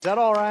Is that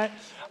all right?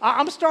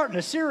 I'm starting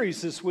a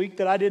series this week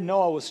that I didn't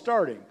know I was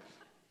starting.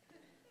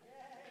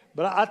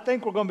 But I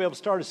think we're going to be able to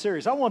start a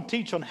series. I want to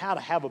teach on how to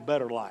have a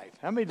better life.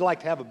 How many would like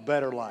to have a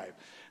better life?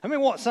 How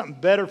many want something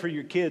better for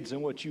your kids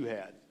than what you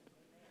had?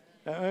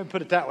 Let me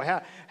put it that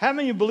way. How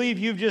many believe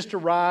you've just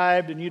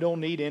arrived and you don't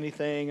need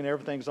anything and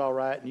everything's all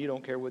right and you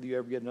don't care whether you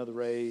ever get another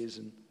raise?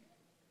 And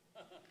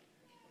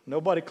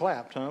nobody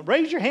clapped, huh?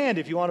 Raise your hand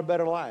if you want a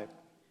better life.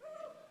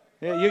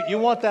 Yeah, you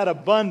want that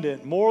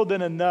abundant, more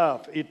than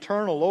enough,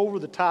 eternal, over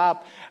the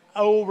top,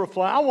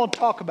 overflowing. I want to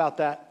talk about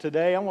that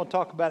today. I want to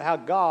talk about how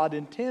God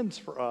intends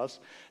for us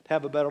to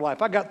have a better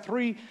life. I got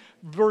 3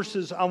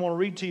 verses I want to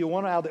read to you,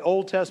 one out of the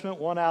Old Testament,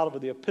 one out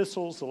of the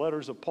epistles, the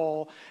letters of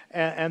Paul,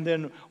 and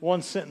then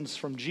one sentence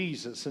from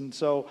Jesus. And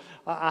so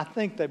I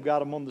think they've got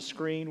them on the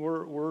screen.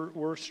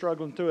 We're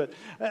struggling through it.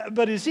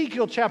 But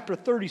Ezekiel chapter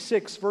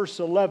 36, verse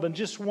 11,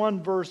 just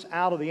one verse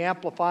out of the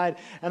Amplified.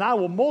 And I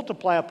will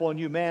multiply upon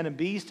you man and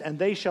beast, and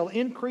they shall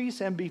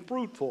increase and be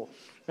fruitful.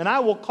 And I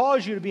will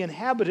cause you to be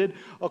inhabited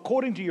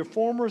according to your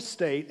former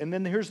estate. And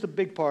then here's the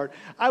big part.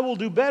 I will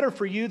do better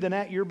for you than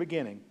at your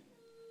beginning.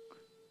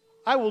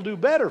 I will do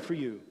better for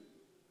you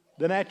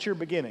than at your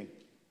beginning.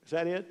 Is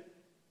that it?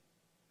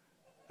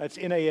 That's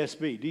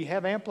NASB. Do you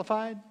have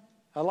Amplified?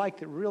 I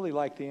really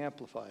like the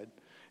Amplified.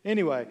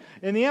 Anyway,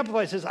 in the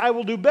Amplified it says, I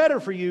will do better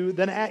for you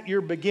than at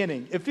your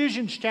beginning.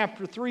 Ephesians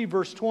chapter 3,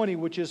 verse 20,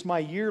 which is my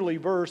yearly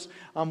verse.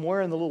 I'm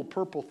wearing the little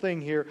purple thing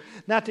here.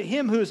 Now to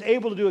him who is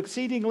able to do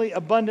exceedingly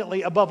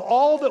abundantly above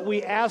all that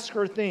we ask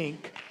or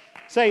think,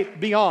 say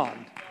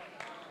beyond,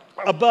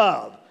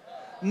 above,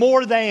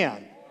 more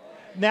than.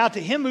 Now to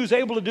him who's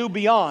able to do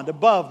beyond,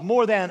 above,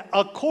 more than,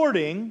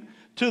 according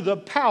to the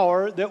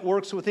power that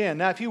works within.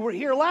 Now if you were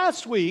here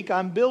last week,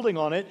 I'm building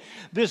on it,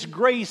 this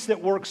grace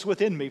that works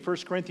within me. 1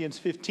 Corinthians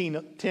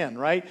 15:10,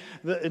 right?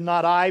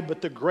 Not I,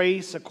 but the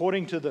grace,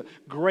 according to the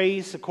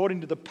grace,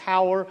 according to the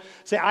power.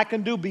 Say, I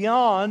can do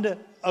beyond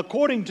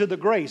according to the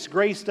grace.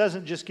 Grace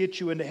doesn't just get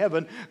you into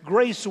heaven.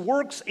 Grace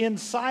works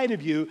inside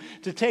of you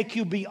to take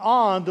you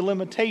beyond the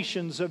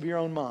limitations of your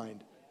own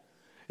mind.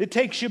 It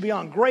takes you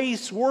beyond.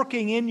 Grace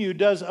working in you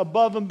does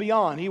above and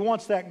beyond. He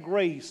wants that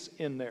grace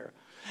in there.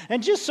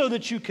 And just so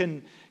that you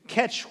can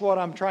catch what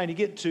I'm trying to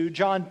get to,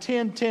 John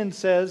 10:10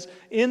 says,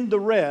 in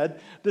the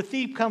red, the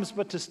thief comes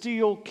but to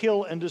steal,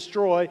 kill, and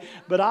destroy.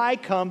 But I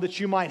come that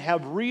you might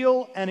have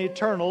real and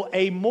eternal,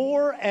 a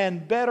more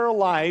and better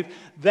life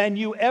than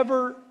you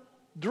ever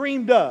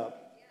dreamed of.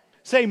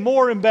 Say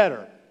more and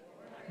better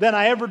than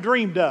I ever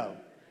dreamed of.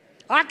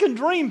 I can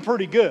dream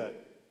pretty good.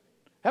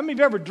 How many of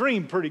you ever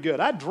dreamed pretty good?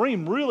 I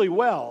dream really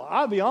well.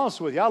 I'll be honest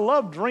with you. I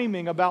love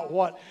dreaming about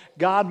what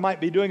God might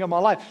be doing in my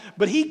life.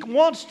 But He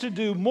wants to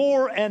do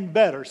more and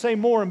better. Say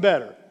more and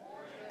better.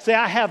 Say,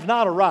 I have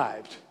not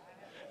arrived.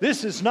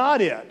 This is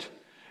not it.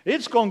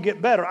 It's going to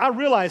get better. I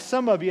realize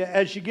some of you,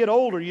 as you get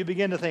older, you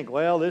begin to think,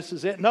 well, this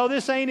is it. No,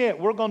 this ain't it.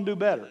 We're going to do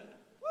better.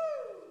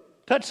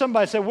 Touch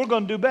somebody, say, we're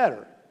going to do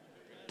better.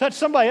 Touch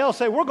somebody else,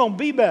 say, we're going to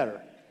be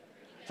better.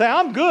 Say,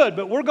 I'm good,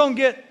 but we're going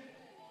to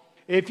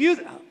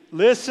get...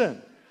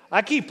 Listen.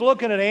 I keep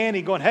looking at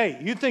Annie going, hey,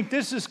 you think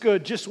this is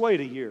good, just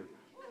wait a year.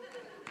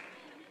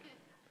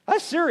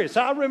 That's serious.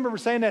 I remember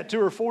saying that to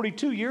her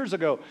 42 years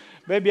ago.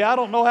 Baby, I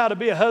don't know how to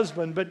be a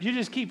husband, but you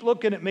just keep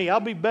looking at me. I'll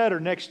be better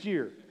next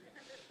year.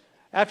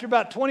 After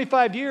about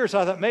 25 years,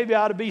 I thought maybe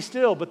I ought to be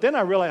still. But then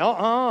I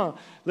realized,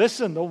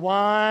 listen, the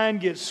wine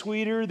gets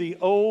sweeter the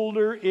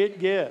older it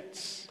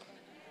gets.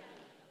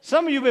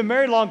 Some of you have been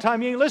married a long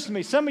time, you ain't listening to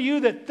me. Some of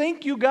you that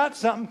think you got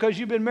something because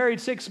you've been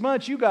married 6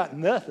 months, you got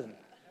nothing.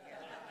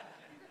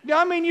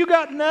 I mean, you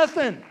got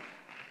nothing.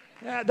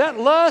 That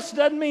lust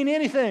doesn't mean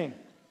anything.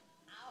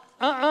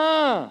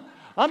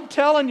 I'm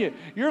telling you,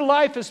 your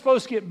life is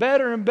supposed to get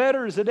better and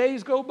better as the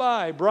days go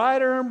by,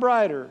 brighter and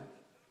brighter.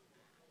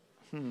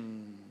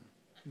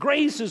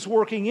 Grace is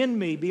working in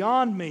me,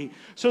 beyond me,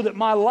 so that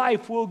my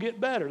life will get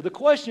better. The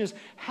question is,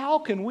 how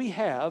can we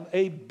have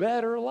a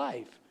better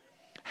life?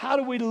 How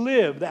do we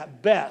live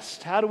that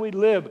best? How do we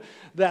live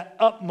that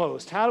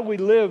utmost? How do we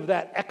live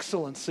that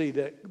excellency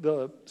that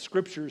the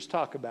Scriptures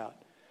talk about?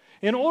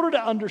 In order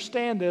to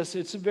understand this,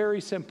 it's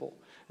very simple.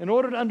 In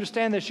order to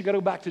understand this, you've got to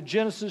go back to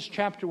Genesis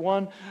chapter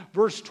 1,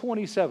 verse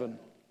 27.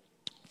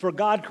 For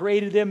God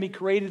created them, He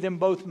created them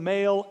both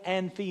male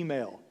and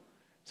female.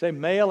 Say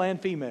male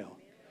and female.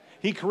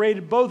 He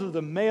created both of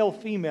them, male,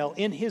 female.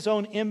 In His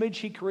own image,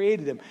 He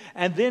created them.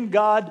 And then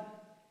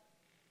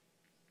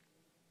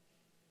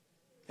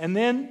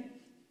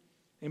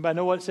anybody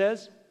know what it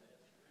says?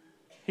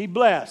 He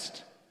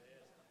blessed.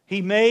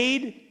 He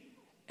made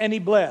and He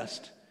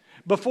blessed.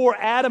 Before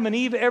Adam and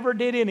Eve ever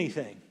did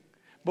anything,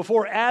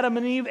 before Adam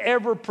and Eve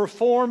ever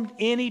performed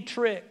any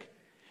trick,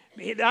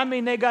 I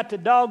mean, they got the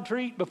dog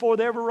treat before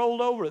they ever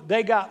rolled over.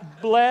 They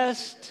got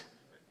blessed.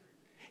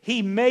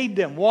 He made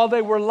them while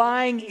they were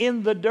lying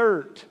in the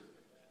dirt,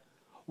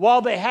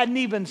 while they hadn't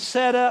even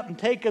set up and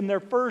taken their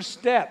first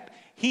step.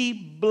 He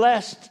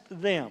blessed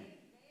them.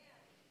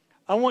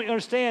 I want you to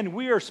understand,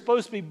 we are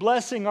supposed to be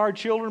blessing our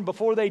children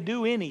before they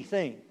do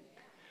anything.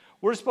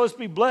 We're supposed to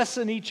be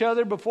blessing each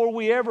other before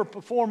we ever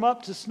perform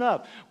up to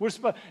snuff.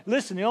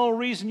 Listen, the only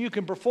reason you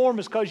can perform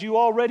is because you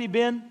already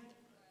been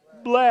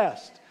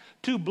blessed.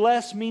 To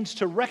bless means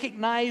to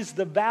recognize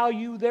the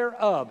value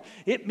thereof.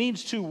 It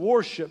means to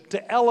worship,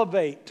 to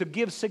elevate, to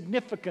give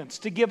significance,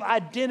 to give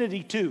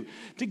identity to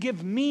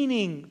give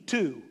meaning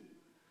to.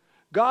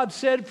 God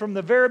said from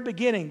the very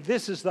beginning,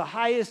 this is the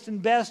highest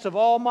and best of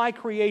all my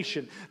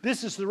creation.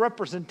 This is the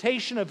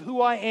representation of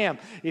who I am.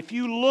 If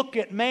you look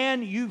at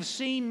man, you've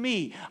seen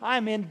me.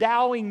 I'm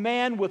endowing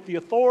man with the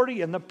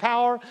authority and the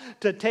power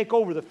to take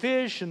over the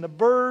fish and the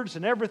birds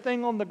and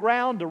everything on the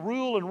ground, to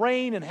rule and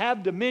reign and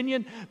have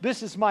dominion.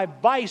 This is my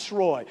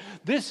viceroy.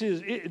 This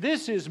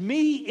is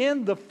me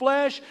in the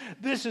flesh.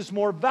 This is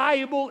more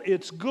valuable.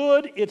 It's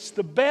good. It's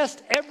the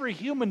best. Every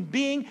human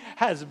being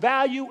has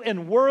value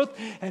and worth.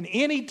 And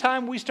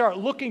anytime we start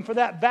looking for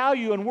that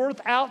value and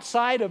worth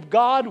outside of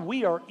God,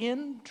 we are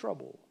in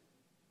trouble.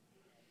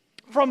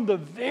 From the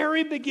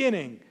very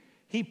beginning,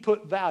 He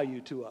put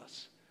value to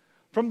us.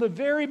 From the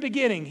very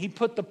beginning, He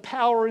put the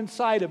power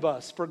inside of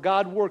us. For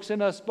God works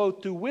in us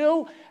both to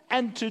will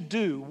and to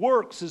do.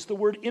 Works is the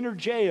word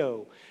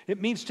energeo.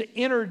 It means to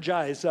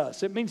energize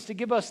us. It means to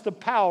give us the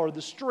power,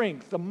 the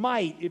strength, the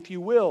might, if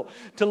you will,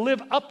 to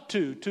live up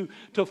to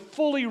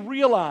fully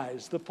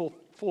realize the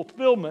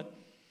fulfillment.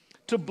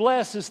 To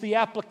bless is the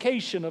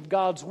application of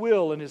God's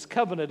will and His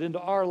covenant into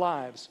our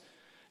lives.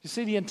 You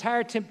see, the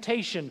entire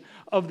temptation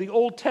of the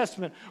Old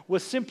Testament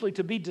was simply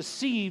to be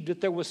deceived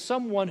that there was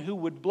someone who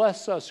would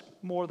bless us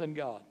more than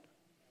God.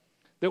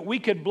 That we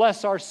could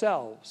bless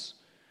ourselves.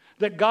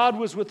 That God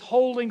was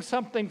withholding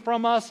something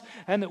from us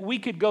and that we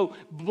could go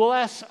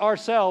bless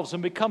ourselves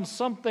and become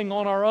something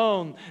on our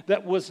own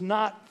that was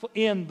not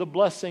in the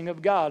blessing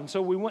of God. And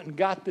so we went and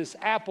got this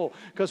apple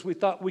because we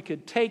thought we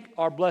could take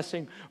our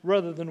blessing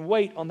rather than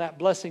wait on that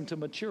blessing to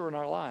mature in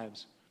our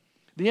lives.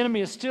 The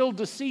enemy is still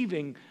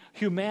deceiving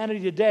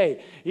humanity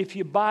today. If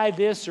you buy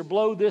this or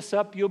blow this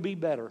up, you'll be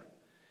better.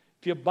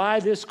 If you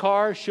buy this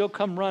car, she'll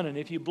come running.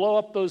 If you blow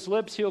up those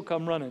lips, he'll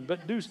come running.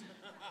 But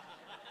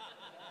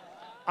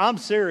I'm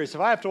serious.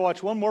 If I have to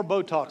watch one more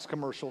Botox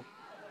commercial.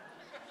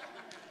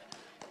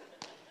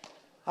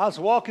 I was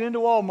walking into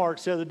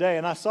Walmart the other day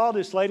and I saw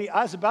this lady.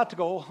 I was about to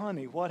go, oh,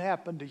 honey, what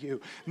happened to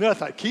you? And then I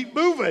thought, keep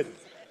moving.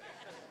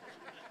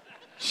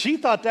 She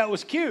thought that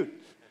was cute.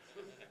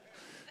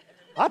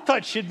 I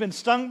thought she'd been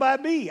stung by a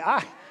bee.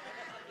 Am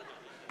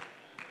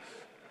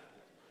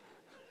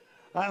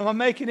I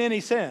making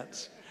any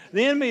sense?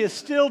 The enemy is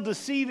still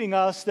deceiving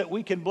us that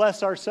we can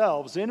bless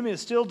ourselves. The enemy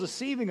is still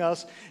deceiving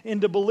us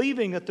into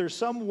believing that there's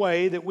some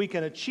way that we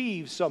can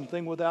achieve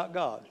something without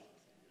God.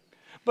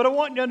 But I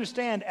want you to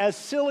understand, as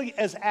silly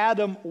as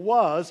Adam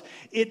was,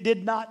 it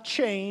did not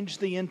change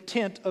the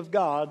intent of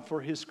God for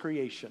His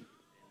creation.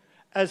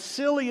 As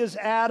silly as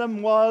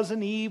Adam was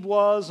and Eve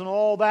was and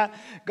all that,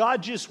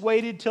 God just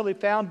waited till He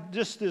found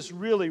just this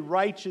really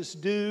righteous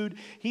dude.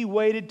 He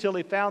waited till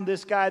He found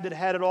this guy that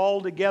had it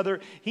all together.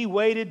 He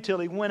waited till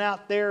He went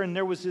out there and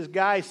there was this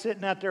guy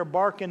sitting out there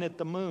barking at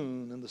the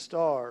moon and the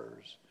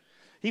stars.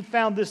 He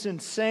found this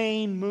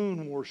insane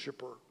moon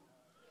worshiper.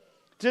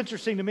 It's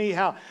interesting to me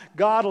how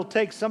God will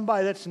take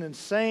somebody that's an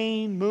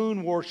insane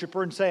moon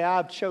worshiper and say,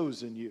 I've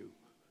chosen you.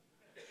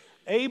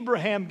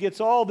 Abraham gets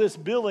all this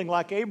billing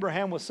like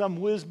Abraham was some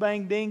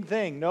whiz-bang-ding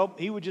thing. Nope,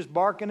 he was just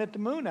barking at the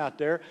moon out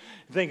there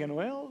thinking,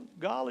 well,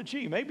 golly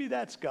gee, maybe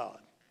that's God.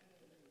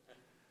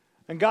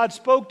 And God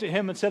spoke to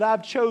him and said,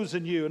 I've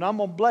chosen you, and I'm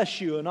going to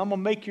bless you, and I'm going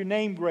to make your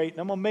name great,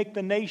 and I'm going to make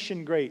the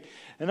nation great,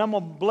 and I'm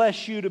going to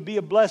bless you to be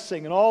a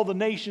blessing, and all the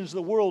nations of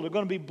the world are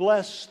going to be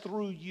blessed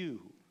through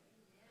you.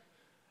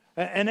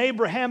 And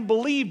Abraham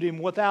believed him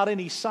without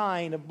any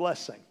sign of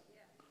blessing.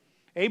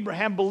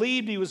 Abraham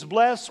believed he was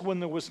blessed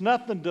when there was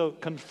nothing to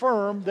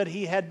confirm that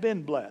he had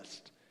been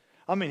blessed.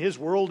 I mean, his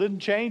world didn't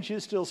change.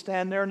 He's still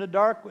standing there in the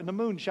dark when the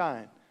moon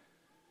shine.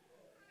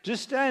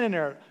 Just standing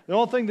there. The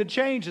only thing that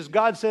changed is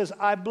God says,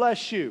 I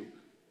bless you.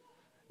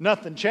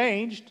 Nothing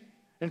changed.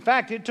 In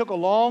fact, it took a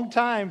long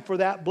time for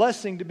that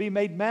blessing to be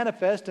made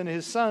manifest and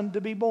his son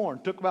to be born.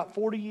 It took about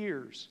 40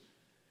 years.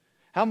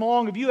 How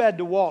long have you had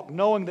to walk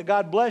knowing that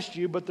God blessed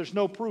you, but there's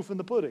no proof in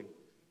the pudding?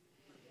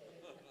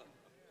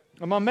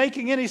 Am I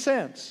making any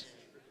sense?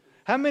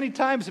 How many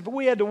times have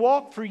we had to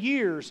walk for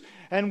years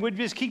and we'd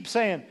just keep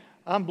saying,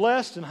 I'm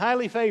blessed and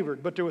highly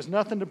favored, but there was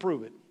nothing to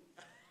prove it?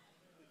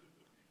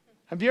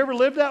 Have you ever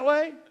lived that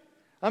way?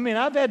 I mean,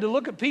 I've had to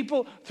look at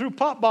people through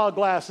pop ball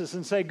glasses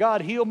and say,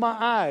 God, heal my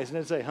eyes. And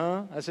they'd say,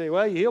 huh? I say,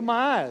 well, you healed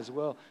my eyes.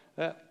 Well,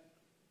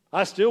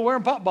 I still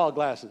wearing pop ball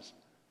glasses.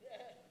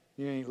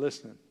 You ain't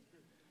listening.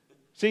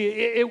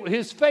 See,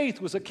 his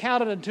faith was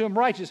accounted unto him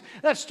righteous.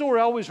 That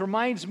story always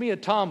reminds me of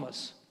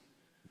Thomas.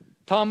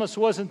 Thomas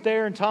wasn't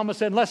there, and Thomas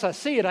said, unless I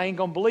see it, I ain't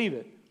going to believe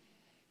it.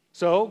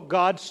 So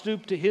God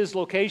stooped to his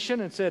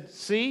location and said,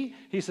 see?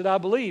 He said, I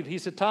believe. He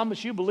said,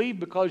 Thomas, you believe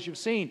because you've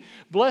seen.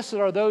 Blessed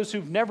are those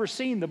who've never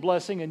seen the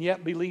blessing and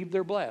yet believe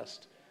they're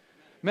blessed.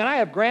 Man, I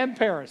have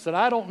grandparents that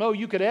I don't know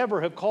you could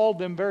ever have called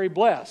them very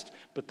blessed,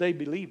 but they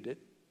believed it.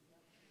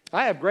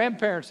 I have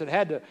grandparents that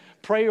had to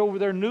pray over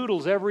their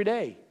noodles every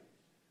day.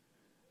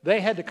 They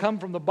had to come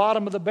from the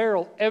bottom of the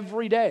barrel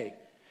every day.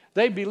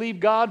 They believed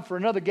God for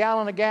another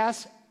gallon of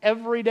gas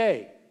every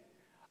day.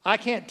 I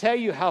can't tell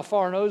you how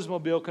far an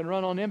Oldsmobile can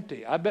run on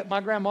empty. I bet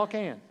my grandma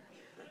can.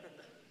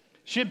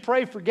 She'd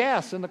pray for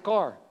gas in the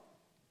car.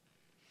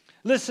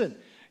 Listen,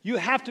 you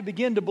have to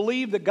begin to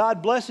believe that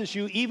God blesses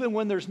you even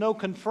when there's no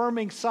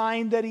confirming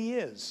sign that He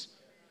is.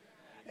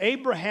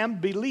 Abraham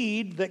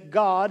believed that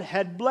God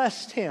had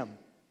blessed him.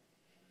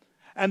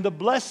 And the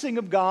blessing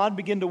of God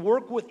began to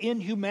work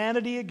within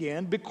humanity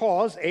again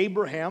because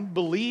Abraham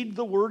believed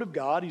the Word of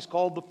God. He's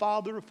called the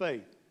father of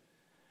faith.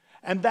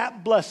 And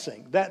that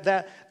blessing, that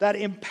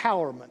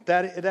empowerment,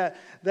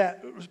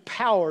 that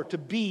power to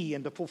be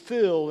and to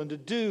fulfill and to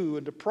do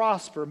and to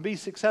prosper and be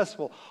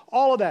successful,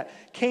 all of that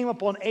came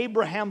upon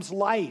Abraham's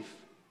life.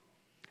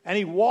 And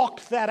he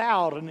walked that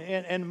out.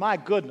 And my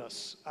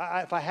goodness,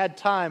 if I had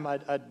time,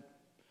 I'd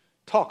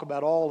talk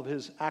about all of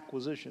his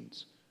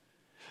acquisitions.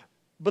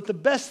 But the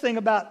best thing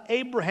about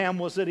Abraham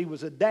was that he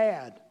was a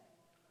dad.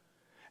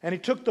 And he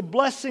took the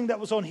blessing that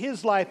was on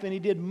his life and he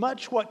did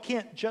much what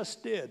Kent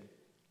just did.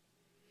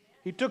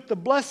 He took the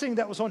blessing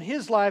that was on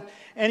his life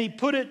and he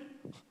put it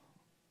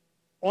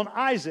on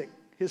Isaac,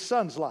 his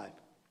son's life.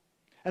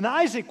 And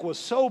Isaac was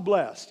so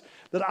blessed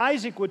that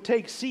Isaac would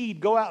take seed,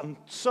 go out and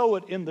sow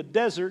it in the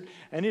desert,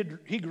 and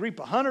he'd reap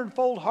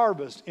 100-fold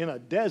harvest in a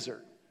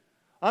desert.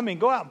 I mean,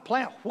 go out and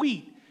plant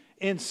wheat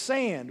in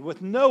sand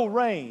with no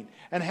rain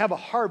and have a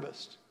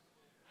harvest.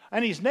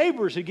 And his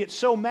neighbors would get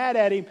so mad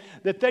at him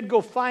that they'd go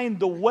find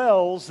the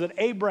wells that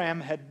Abraham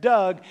had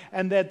dug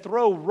and they'd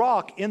throw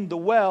rock in the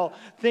well,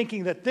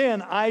 thinking that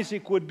then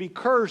Isaac would be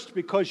cursed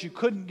because you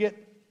couldn't get.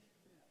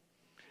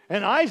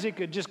 And Isaac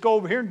could just go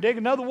over here and dig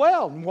another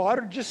well and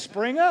water would just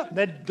spring up.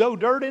 They'd throw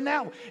dirt in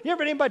that one. You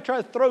ever anybody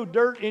try to throw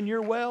dirt in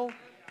your well?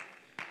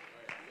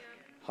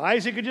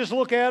 Isaac could just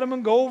look at him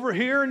and go over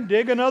here and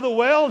dig another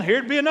well, and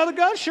here'd be another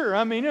gusher.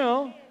 I mean,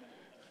 I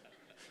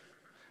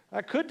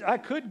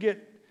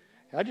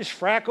just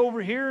frack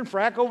over here and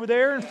frack over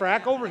there and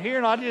frack over here,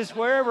 and I just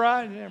wherever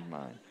never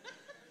mind.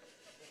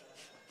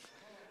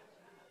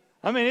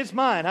 I mean, it's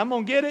mine. I'm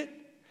going to get it.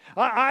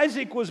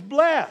 Isaac was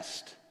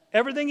blessed.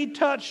 Everything he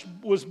touched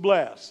was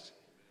blessed.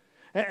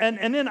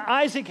 And then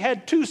Isaac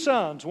had two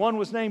sons. One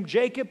was named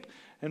Jacob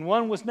and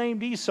one was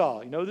named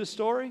Esau. You know this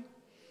story?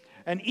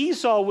 And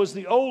Esau was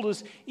the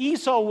oldest.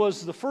 Esau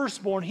was the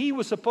firstborn. He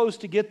was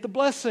supposed to get the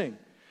blessing.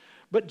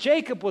 But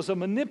Jacob was a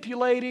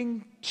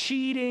manipulating,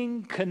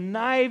 cheating,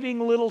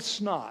 conniving little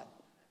snot.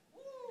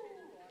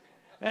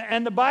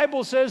 And the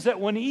Bible says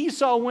that when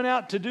Esau went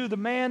out to do the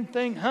man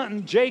thing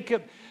hunting,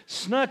 Jacob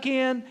snuck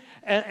in.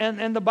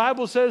 And the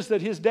Bible says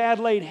that his dad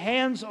laid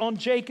hands on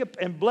Jacob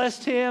and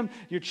blessed him.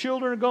 Your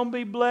children are going to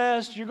be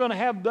blessed. You're going to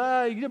have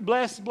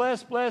blessed,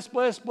 blessed, blessed,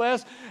 blessed,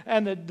 blessed.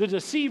 And the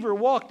deceiver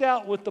walked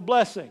out with the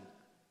blessing.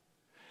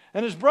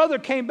 And his brother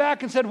came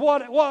back and said,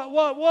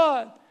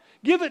 What?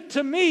 Give it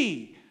to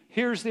me.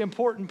 Here's the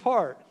important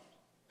part.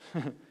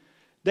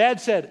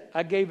 Dad said,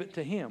 I gave it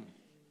to him.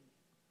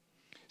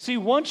 See,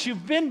 once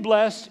you've been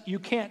blessed, you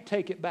can't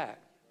take it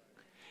back.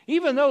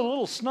 Even though the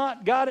little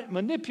snot got it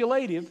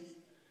manipulative,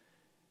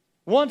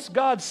 once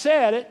God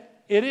said it,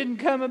 it isn't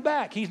coming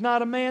back. He's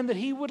not a man that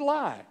he would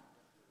lie.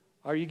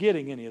 Are you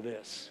getting any of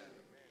this?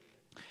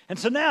 And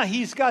so now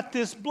he's got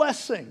this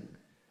blessing.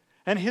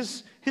 And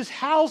his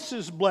house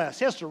is blessed.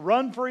 He has to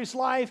run for his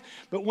life.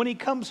 But when he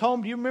comes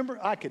home, do you remember?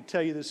 I could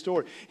tell you this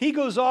story. He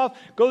goes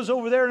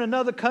over there in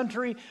another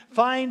country,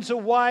 finds a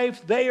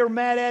wife. They are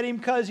mad at him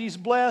because he's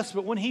blessed.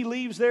 But when he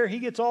leaves there, he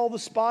gets all the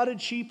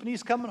spotted sheep. And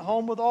he's coming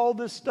home with all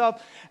this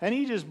stuff. And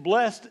he's just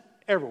blessed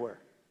everywhere.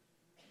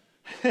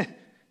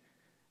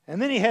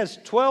 And then he has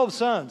 12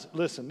 sons.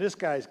 Listen, this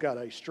guy's got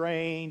a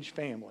strange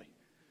family.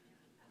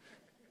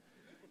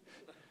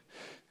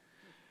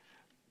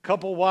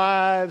 Couple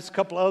wives,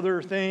 couple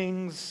other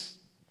things,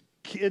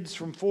 kids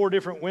from 4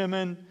 different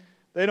women.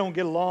 They don't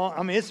get along.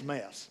 I mean, it's a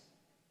mess.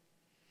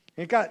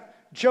 And got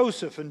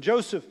Joseph, and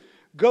Joseph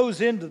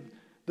goes into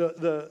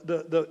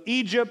the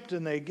Egypt,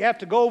 and they have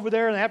to go over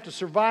there, and they have to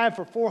survive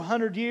for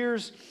 400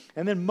 years.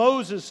 And then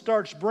Moses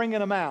starts bringing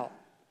them out.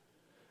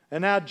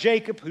 And now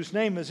Jacob, whose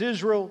name is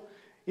Israel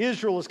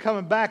is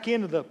coming back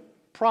into the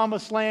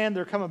promised land.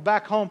 They're coming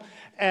back home,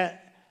 and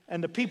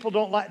the people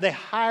don't like. They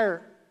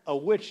hire a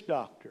witch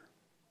doctor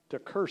to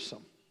curse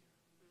them.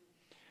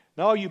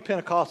 Now, all you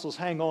Pentecostals,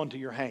 hang on to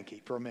your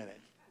hanky for a minute,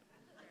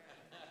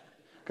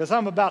 because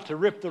I'm about to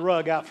rip the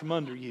rug out from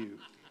under you.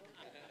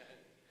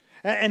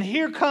 And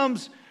here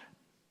comes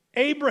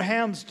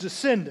Abraham's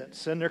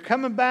descendants, and they're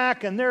coming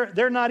back, and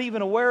they're not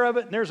even aware of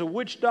it. And there's a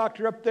witch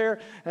doctor up there,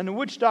 and the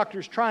witch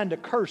doctor's trying to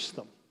curse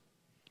them,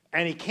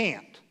 and he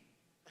can't.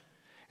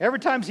 Every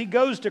time he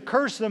goes to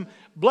curse them,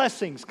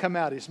 blessings come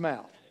out his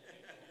mouth.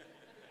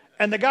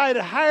 And the guy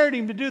that hired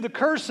him to do the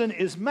cursing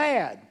is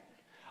mad.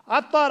 I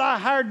thought I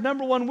hired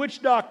 #1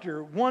 witch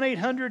doctor,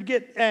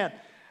 1-800-GET.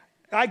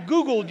 I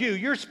Googled you.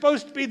 You're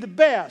supposed to be the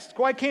best.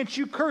 Why can't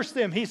you curse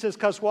them? He says,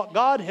 because what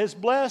God has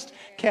blessed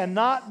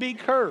cannot be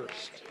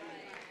cursed.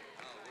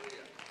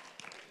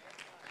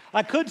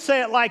 I could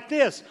say it like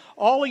this.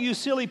 All of you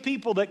silly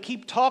people that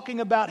keep talking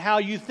about how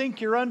you think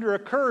you're under a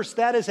curse,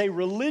 that is a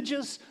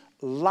religious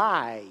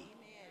lie.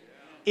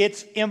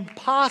 It's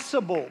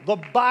impossible. The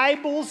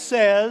Bible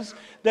says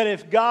that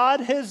if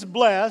God has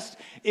blessed,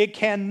 it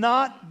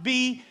cannot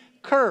be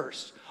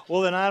cursed.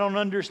 Well, then I don't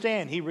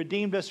understand. He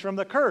redeemed us from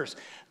the curse.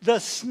 The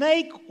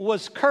snake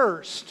was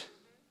cursed,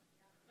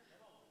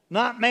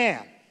 not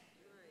man.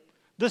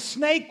 The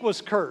snake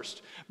was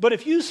cursed. But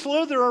if you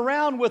slither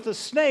around with a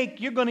snake,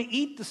 you're going to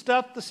eat the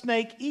stuff the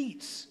snake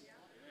eats.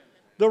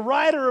 The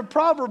writer of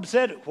Proverbs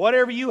said,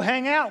 whatever you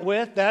hang out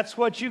with, that's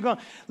what you're going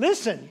to...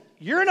 Listen,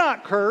 you're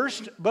not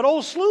cursed, but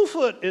old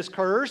Slewfoot is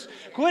cursed.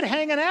 Quit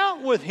hanging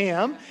out with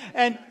him.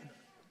 And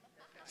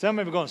some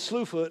of you are going,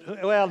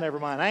 Slewfoot? Well, never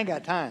mind. I ain't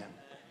got time.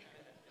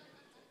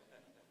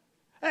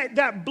 Hey,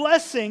 that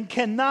blessing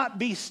cannot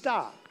be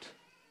stopped.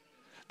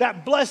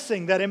 That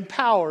blessing that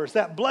empowers,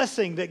 that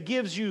blessing that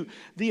gives you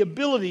the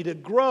ability to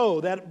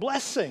grow, that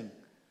blessing.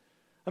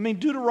 I mean,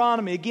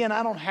 Deuteronomy, again,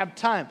 I don't have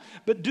time,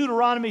 but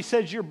Deuteronomy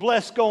says you're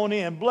blessed going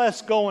in,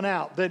 blessed going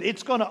out, that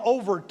it's going to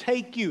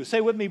overtake you. Say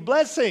with me,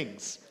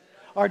 blessings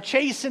are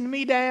chasing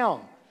me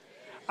down.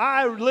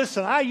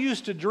 I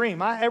used to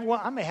dream. I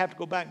may have to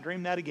go back and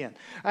dream that again.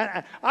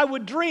 I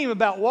would dream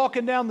about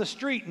walking down the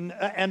street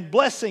and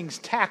blessings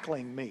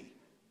tackling me.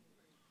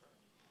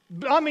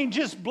 I mean,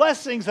 just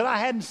blessings that I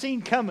hadn't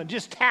seen coming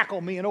just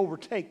tackle me and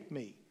overtake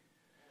me.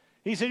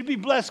 He said, you'll be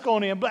blessed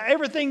going in, but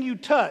everything you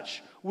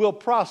touch will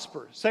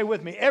prosper. Say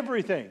with me,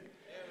 everything.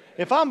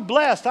 If I'm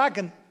blessed,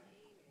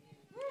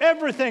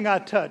 everything I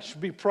touch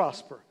be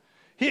prosper.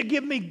 He'll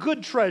give me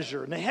good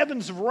treasure, and the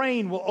heavens of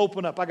rain will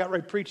open up. I got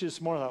ready to preach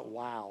this morning. I thought,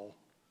 wow.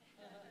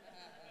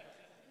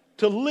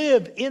 To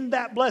live in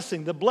that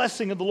blessing, the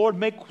blessing of the Lord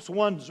makes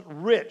one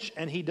rich,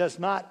 and he does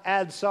not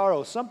add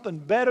sorrow. Something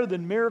better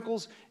than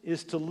miracles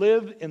is to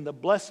live in the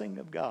blessing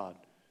of God.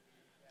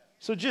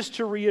 So just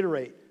to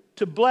reiterate,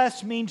 to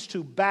bless means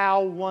to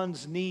bow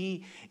one's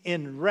knee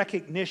in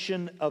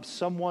recognition of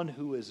someone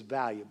who is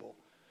valuable.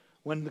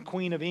 When the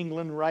Queen of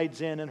England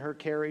rides in her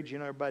carriage,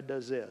 everybody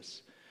does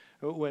this.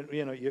 When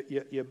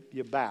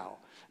you bow.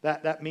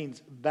 That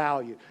means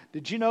value.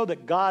 Did you know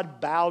that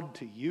God bowed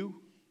to you?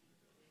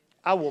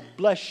 I will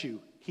bless you.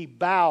 He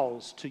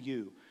bows to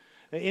you.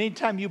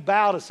 Anytime you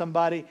bow to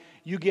somebody,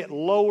 you get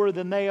lower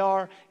than they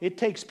are. It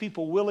takes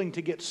people willing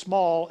to get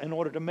small in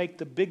order to make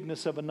the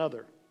bigness of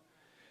another.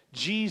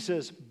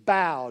 Jesus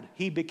bowed.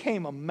 He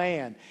became a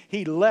man.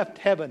 He left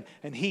heaven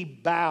and he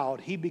bowed.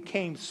 He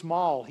became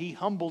small. He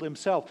humbled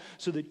himself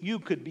so that you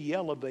could be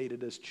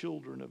elevated as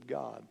children of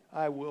God.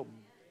 I will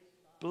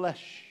bless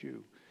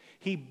you.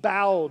 He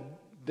bowed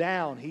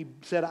down. He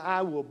said,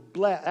 I will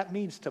bless. That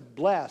means to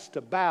bless, to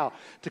bow,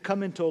 to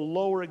come into a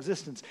lower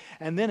existence.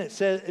 And then it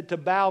says to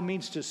bow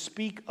means to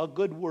speak a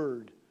good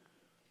word.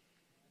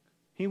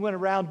 He went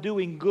around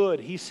doing good.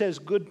 He says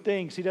good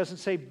things. He doesn't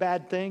say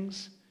bad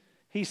things.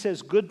 He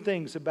says good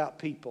things about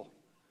people.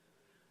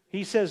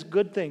 He says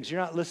good things.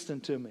 You're not listening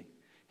to me.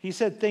 He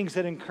said things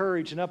that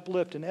encourage and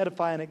uplift and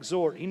edify and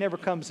exhort. He never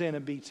comes in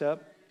and beats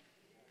up.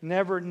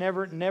 Never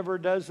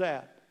does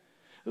that.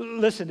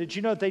 Listen, did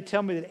you know that they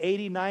tell me that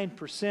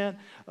 89%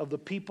 of the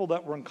people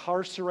that were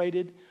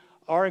incarcerated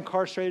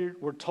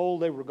were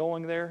told they were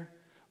going there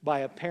by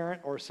a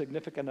parent or a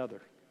significant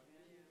other?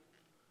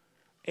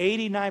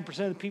 89%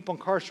 of the people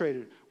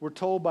incarcerated were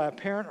told by a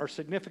parent or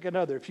significant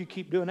other, if you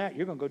keep doing that,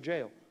 you're going to go to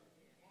jail.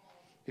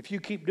 If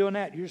you keep doing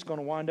that, you're just going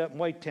to wind up and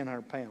weigh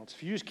 1,000 pounds.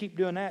 If you just keep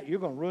doing that, you're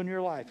going to ruin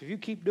your life. If you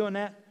keep doing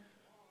that,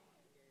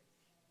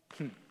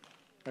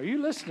 are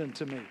you listening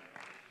to me?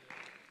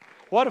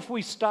 What if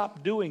we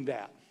stop doing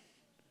that?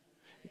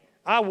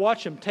 I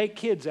watch them take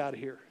kids out of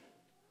here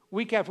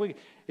week after week.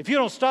 If you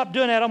don't stop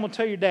doing that, I'm going to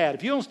tell your dad.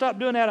 If you don't stop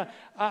doing that,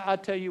 I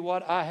tell you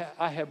what,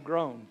 I have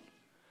grown.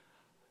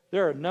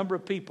 There are a number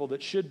of people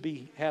that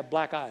should have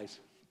black eyes.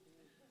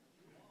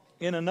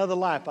 In another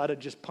life, I'd have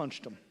just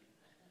punched them.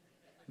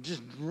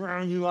 Just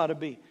where you ought to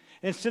be.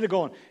 Instead of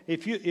going,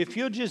 if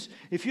you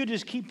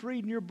just keep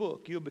reading your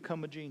book, you'll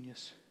become a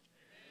genius.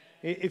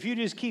 If you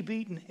just keep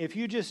eating, if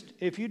you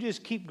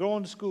just keep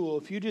going to school,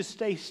 if you just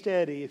stay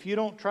steady, if you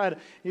don't try to,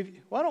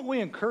 why don't we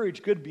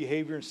encourage good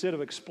behavior instead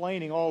of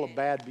explaining all the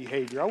bad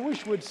behavior? I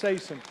wish we'd say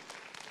some.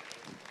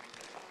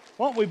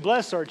 Why don't we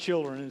bless our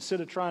children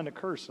instead of trying to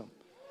curse them?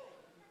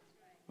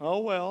 Oh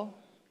well,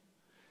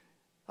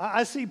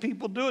 I see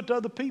people do it to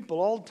other people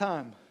all the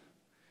time.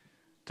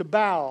 To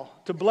bow,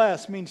 to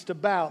bless means to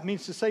bow. It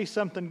means to say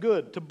something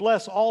good. To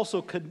bless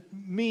also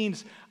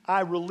means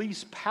I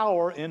release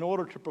power in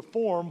order to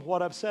perform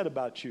what I've said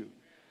about you.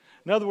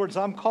 In other words,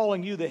 I'm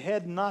calling you the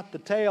head and not the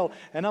tail,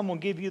 and I'm going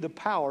to give you the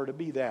power to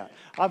be that.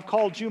 I've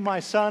called you my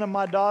son and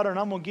my daughter, and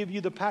I'm going to give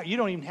you the power. You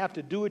don't even have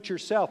to do it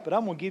yourself, but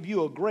I'm going to give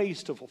you a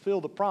grace to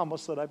fulfill the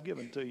promise that I've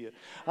given to you.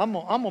 I'm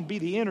going to be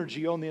the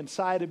energy on the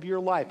inside of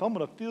your life. I'm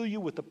going to fill you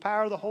with the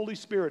power of the Holy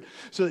Spirit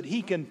so that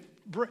He can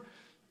bring.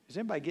 Is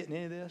anybody getting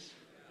any of this?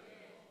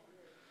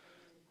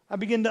 I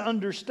begin to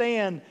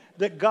understand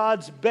that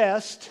God's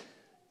best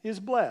is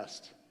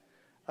blessed.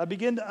 I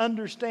begin to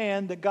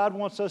understand that God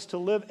wants us to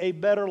live a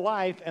better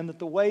life, and that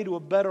the way to a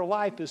better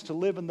life is to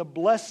live in the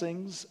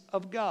blessings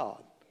of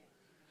God.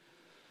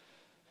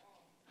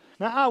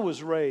 Now, I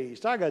was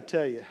raised, I got to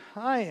tell you,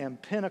 I am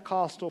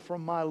Pentecostal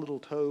from my little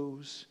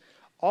toes.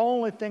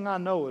 Only thing I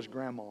know is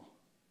Grandma,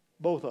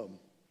 both of them.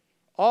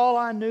 All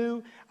I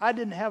knew, I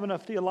didn't have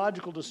enough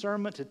theological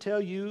discernment to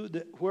tell you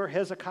that where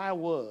Hezekiah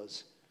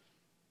was.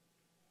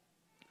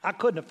 I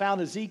couldn't have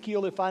found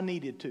Ezekiel if I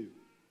needed to.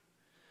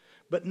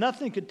 But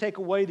nothing could take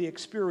away the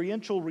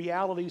experiential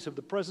realities of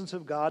the presence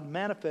of God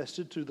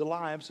manifested through the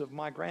lives of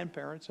my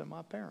grandparents and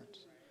my parents.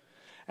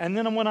 And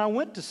then when I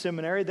went to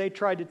seminary, they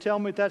tried to tell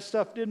me that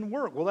stuff didn't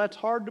work. Well, that's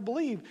hard to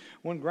believe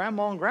when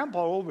Grandma and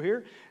Grandpa are over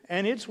here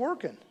and it's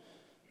working.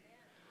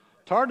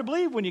 It's hard to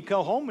believe when you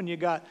go home and you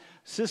got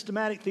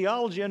systematic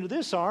theology under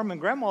this arm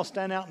and Grandma's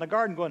standing out in the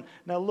garden going,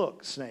 now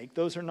look, snake,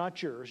 those are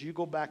not yours. You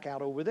go back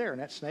out over there. And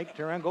that snake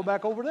turn around and go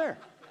back over there.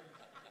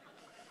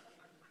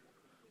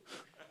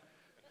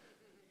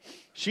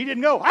 She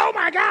didn't go, oh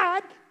my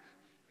God.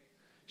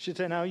 She'd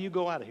say, now you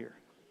go out of here.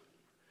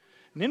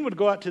 And then would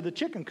go out to the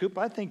chicken coop.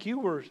 I think we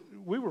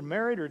were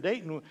married or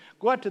dating.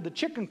 Go out to the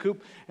chicken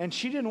coop, and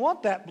she didn't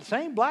want that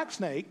same black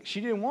snake.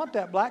 She didn't want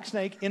that black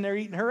snake in there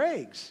eating her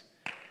eggs.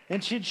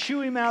 And she'd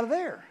shoo him out of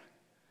there.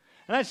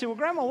 And I'd say, well,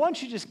 Grandma, why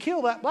don't you just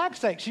kill that black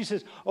snake? She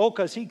says, oh,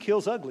 because he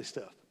kills ugly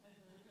stuff.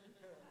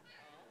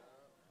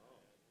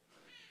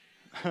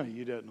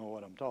 You don't know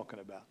what I'm talking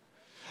about.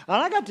 And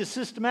I got this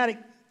systematic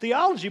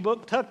theology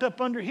book tucked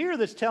up under here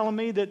that's telling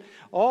me that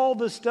all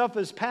this stuff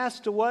has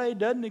passed away,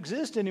 doesn't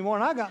exist anymore.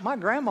 And I got my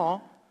grandma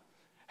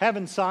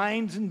having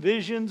signs and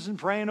visions and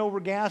praying over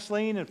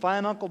gasoline and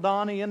finding Uncle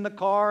Donnie in the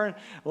car and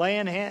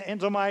laying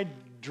hands on my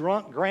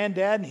drunk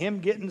granddad and him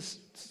getting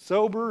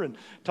sober and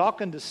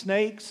talking to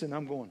snakes. And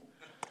I'm going,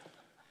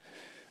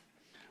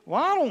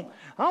 well,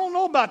 I don't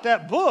know about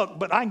that book,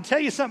 but I can tell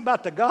you something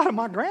about the God of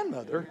my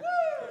grandmother.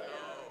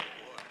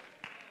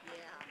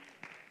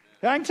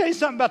 I can tell you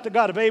something about the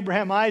God of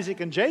Abraham, Isaac,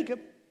 and Jacob.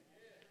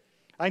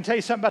 I can tell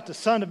you something about the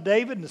son of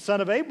David and the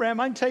son of Abraham.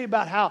 I can tell you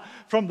about how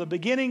from the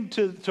beginning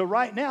to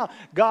right now,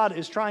 God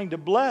is trying to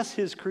bless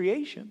His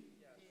creation.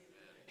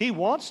 He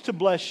wants to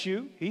bless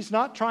you. He's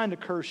not trying to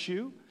curse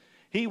you.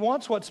 He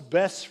wants what's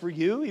best for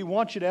you. He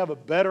wants you to have a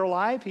better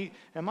life.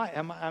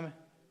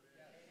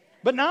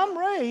 But now I'm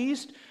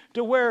raised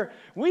to where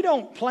we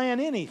don't plan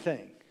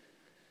anything.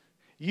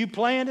 You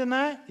playing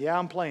tonight? Yeah,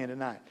 I'm playing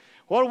tonight.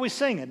 What are we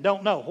singing?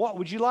 Don't know. What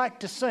would you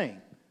like to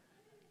sing?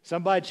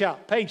 Somebody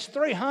shout, page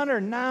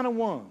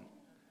 391.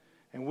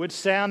 And we'd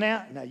sound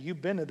out. Now,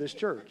 you've been to this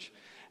church.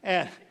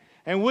 And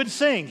we'd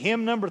sing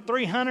hymn number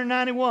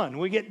 391.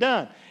 We get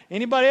done.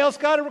 Anybody else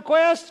got a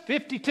request?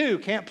 52.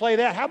 Can't play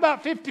that. How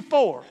about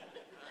 54?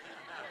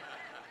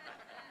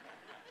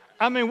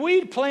 I mean,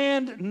 we'd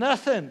planned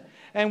nothing.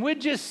 And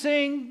we'd just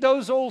sing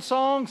those old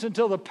songs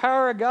until the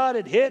power of God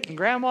had hit and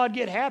Grandma would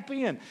get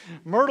happy and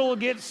Myrtle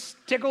would get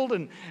tickled.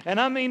 And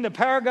I mean, the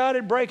power of God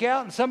would break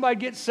out and somebody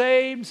get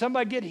saved and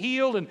somebody get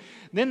healed. And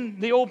then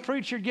the old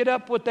preacher would get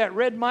up with that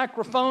red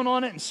microphone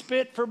on it and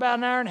spit for about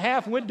an hour and a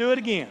half and we'd do it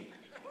again.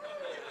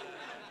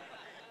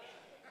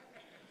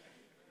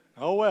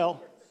 Oh,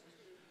 well,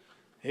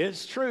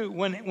 it's true.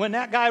 When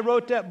that guy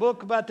wrote that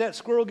book about that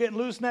squirrel getting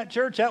loose in that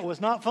church, that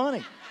was not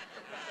funny.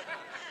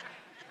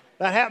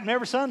 That happened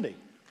every Sunday.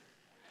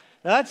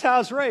 Now, that's how I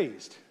was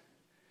raised.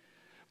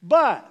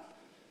 But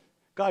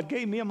God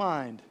gave me a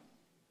mind.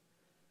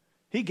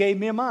 He gave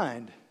me a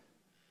mind.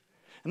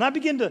 And I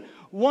begin to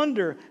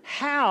wonder,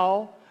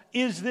 how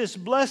is this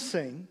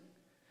blessing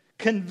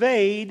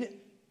conveyed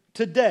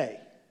today?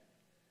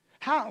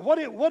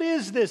 What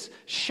is this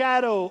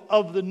shadow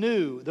of the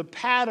new, the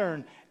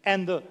pattern,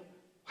 and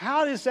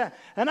how is that?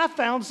 And I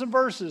found some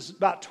verses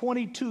about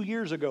 22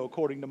 years ago,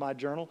 according to my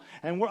journal.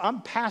 And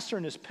I'm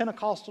pastoring this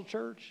Pentecostal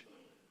church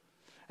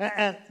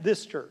and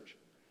this church.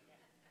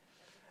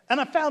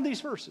 And I found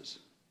these verses.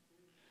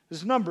 This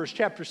is Numbers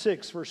chapter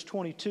 6, verse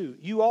 22.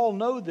 You all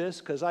know this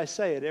because I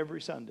say it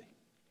every Sunday.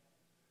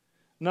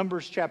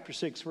 Numbers chapter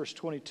 6, verse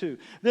 22.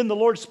 Then the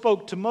Lord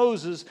spoke to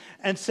Moses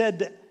and said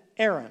to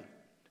Aaron,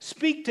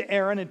 speak to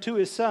Aaron and to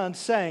his sons,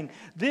 saying,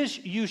 this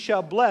you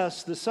shall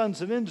bless the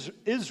sons of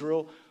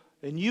Israel,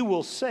 and you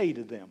will say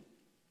to them,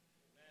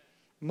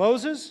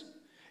 Moses,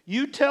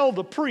 you tell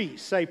the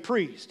priest, say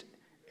priest.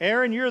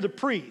 Aaron, you're the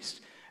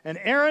priest. And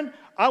Aaron,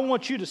 I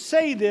want you to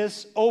say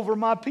this over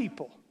my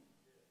people.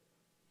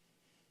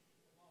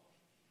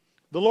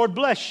 The Lord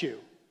bless you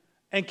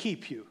and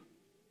keep you.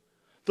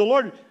 The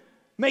Lord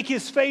make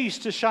His face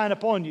to shine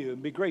upon you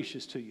and be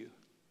gracious to you.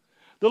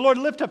 The Lord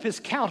lift up His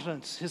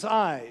countenance, His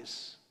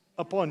eyes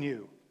upon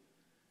you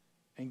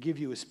and give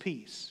you His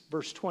peace.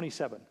 Verse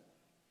 27.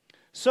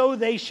 So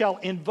they shall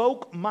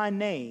invoke my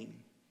name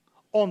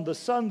on the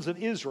sons of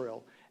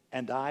Israel,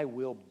 and I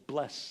will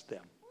bless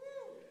them.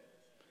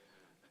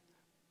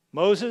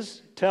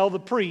 Moses, tell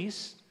the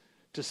priests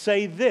to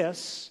say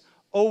this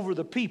over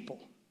the people,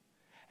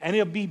 and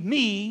it'll be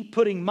me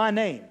putting my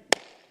name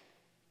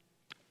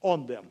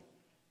on them,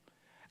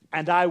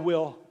 and I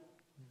will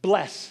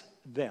bless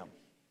them.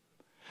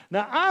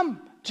 Now, I'm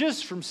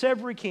just from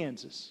Severy,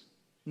 Kansas.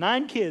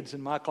 9 kids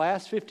in my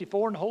class,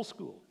 54 in the whole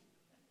school.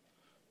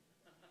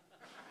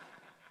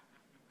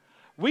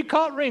 We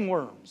caught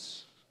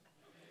ringworms.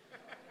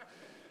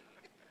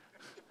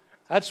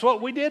 That's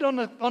what we did on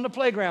the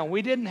playground.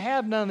 We didn't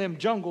have none of them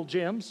jungle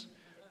gyms.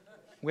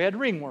 We had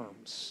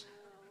ringworms.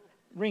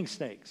 Ring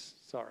snakes,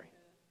 sorry.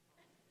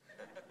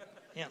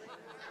 Yeah.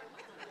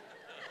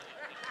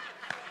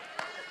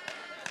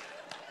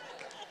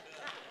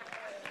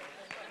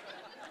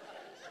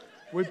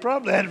 We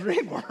probably had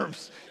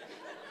ringworms.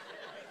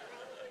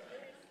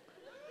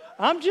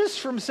 I'm just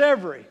from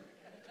Severy.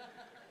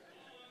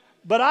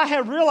 But I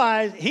have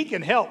realized he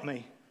can help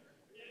me.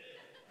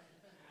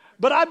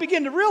 But I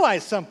begin to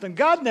realize something.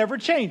 God never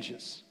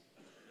changes.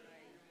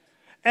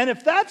 And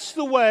if that's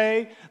the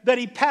way that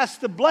he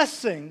passed the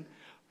blessing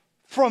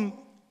from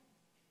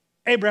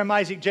Abraham,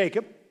 Isaac,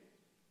 Jacob,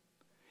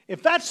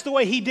 if that's the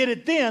way he did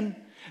it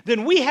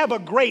then we have a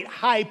great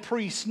high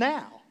priest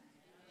now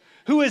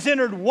who has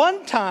entered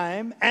one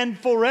time and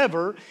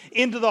forever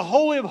into the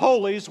Holy of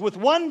Holies with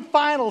one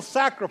final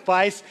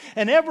sacrifice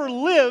and ever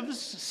lives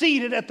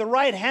seated at the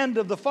right hand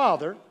of the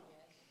Father.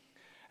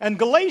 And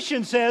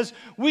Galatians says,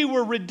 we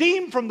were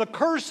redeemed from the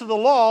curse of the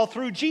law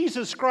through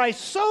Jesus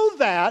Christ so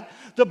that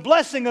the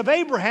blessing of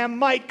Abraham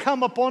might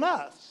come upon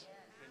us.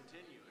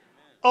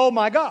 Oh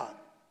my God.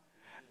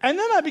 And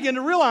then I begin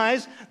to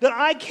realize that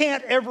I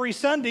can't every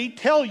Sunday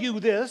tell you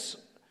this.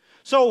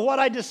 So what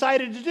I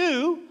decided to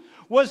do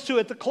was to,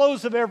 at the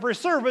close of every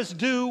service,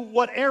 do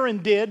what Aaron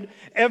did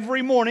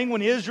every morning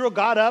when Israel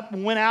got up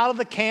and went out of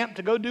the camp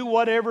to go do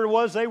whatever it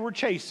was they were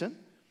chasing.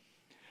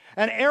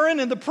 And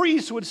Aaron and the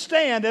priests would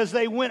stand as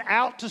they went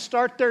out to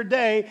start their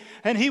day,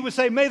 and he would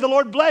say, may the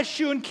Lord bless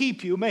you and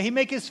keep you. May he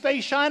make his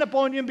face shine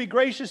upon you and be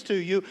gracious to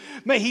you.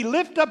 May he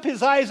lift up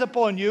his eyes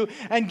upon you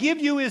and give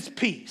you his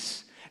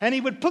peace. And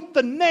he would put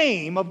the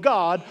name of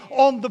God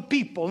on the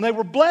people. And they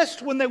were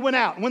blessed when they went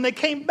out. When they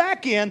came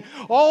back in,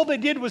 all they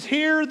did was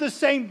hear the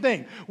same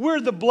thing. We're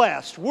the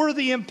blessed. We're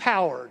the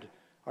empowered.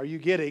 Are you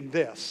getting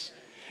this?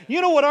 You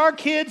know what our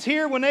kids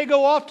hear when they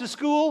go off to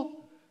school?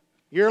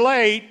 You're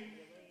late.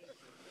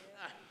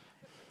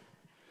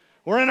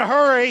 We're in a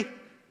hurry.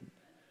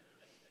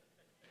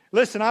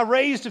 Listen, I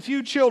raised a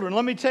few children.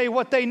 Let me tell you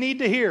what they need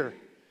to hear.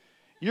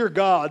 You're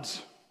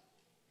God's.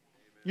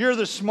 You're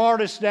the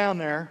smartest down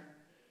there.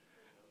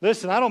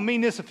 Listen, I don't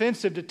mean this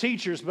offensive to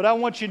teachers, but I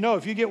want you to know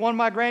if you get one of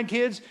my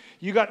grandkids,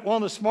 you got one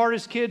of the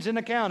smartest kids in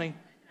the county.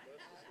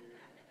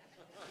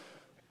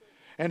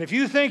 And if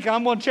you think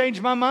I'm going to change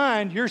my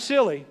mind, you're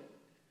silly.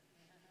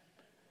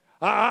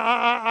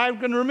 I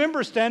can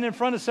remember standing in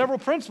front of several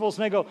principals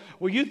and they go,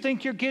 well, you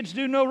think your kids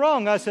do no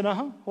wrong? I said,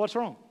 what's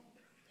wrong?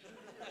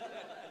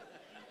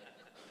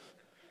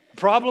 The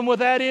problem with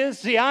that is,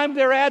 see, I'm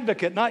their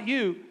advocate, not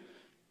you.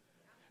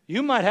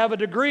 You might have a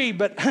degree,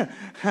 but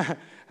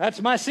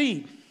that's my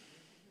seed.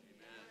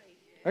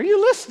 Are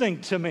you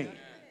listening to me?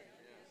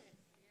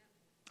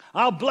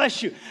 I'll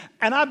bless you.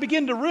 And I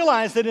begin to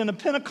realize that in a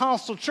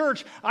Pentecostal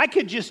church, I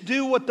could just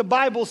do what the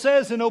Bible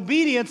says in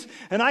obedience.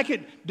 And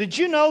did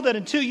you know that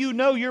until you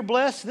know you're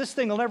blessed, this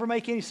thing will never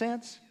make any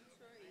sense?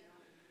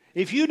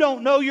 If you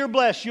don't know you're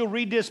blessed, you'll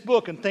read this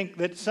book and think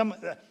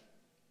that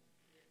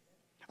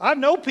I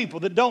know people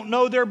that don't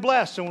know they're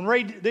blessed. And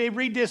when they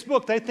read this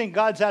book, they think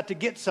God's out to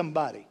get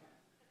somebody.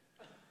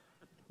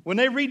 When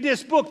they read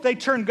this book, they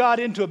turn God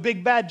into a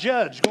big bad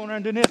judge going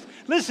around doing this.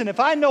 Listen, if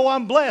I know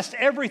I'm blessed,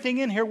 everything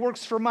in here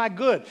works for my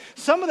good.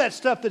 Some of that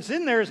stuff that's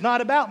in there is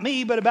not about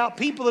me, but about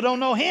people that don't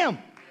know Him.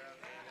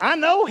 I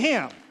know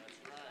Him.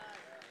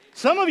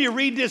 Some of you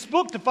read this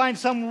book to find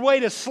some way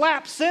to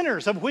slap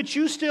sinners, of which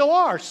you still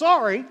are.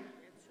 Sorry.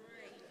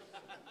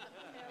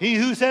 He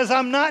who says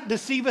I'm not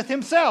deceiveth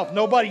himself.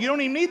 You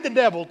don't even need the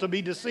devil to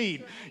be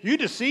deceived. You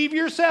deceive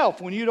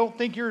yourself when you don't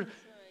think you're...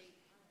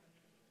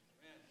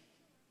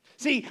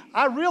 See,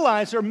 I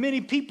realize there are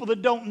many people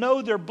that don't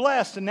know they're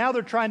blessed, and now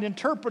they're trying to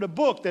interpret a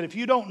book that if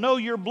you don't know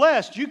you're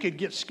blessed, you could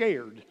get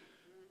scared.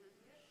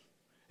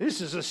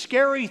 This is a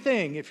scary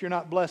thing if you're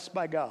not blessed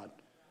by God.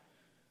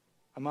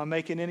 Am I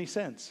making any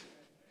sense?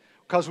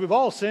 Because we've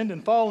all sinned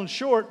and fallen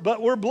short,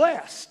 but we're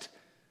blessed.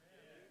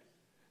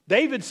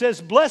 David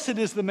says, blessed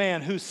is the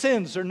man whose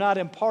sins are not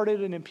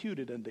imparted and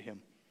imputed unto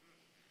him.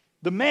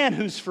 The man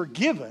who's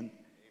forgiven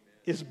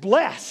is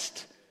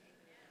blessed.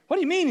 What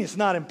do you mean it's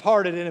not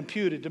imparted and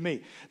imputed to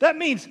me? That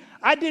means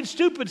I did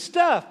stupid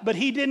stuff, but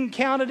he didn't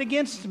count it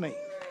against me.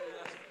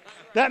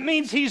 That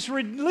means he's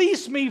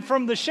released me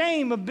from the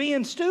shame of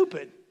being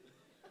stupid.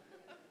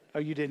 Oh,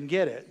 you didn't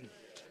get it.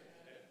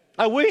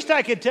 I wished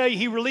I could tell you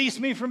he released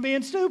me from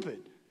being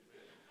stupid.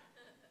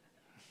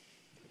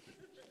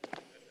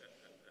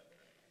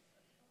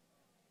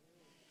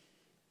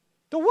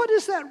 But what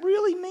does that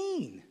really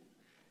mean,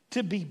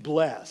 to be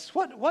blessed?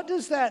 What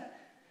does that...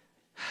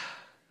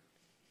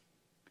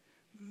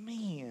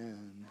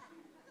 Man,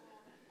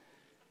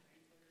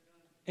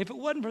 if it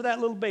wasn't for that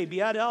little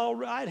baby, I'd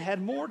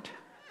had more.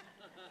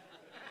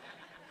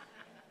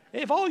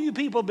 If all you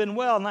people had been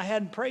well and I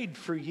hadn't prayed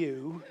for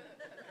you,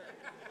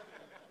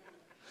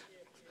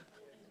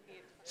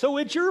 So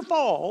it's your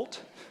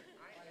fault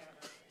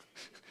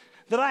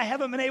that I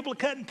haven't been able to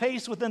cut and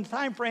paste within the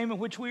time frame in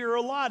which we are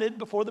allotted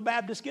before the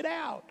Baptists get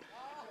out.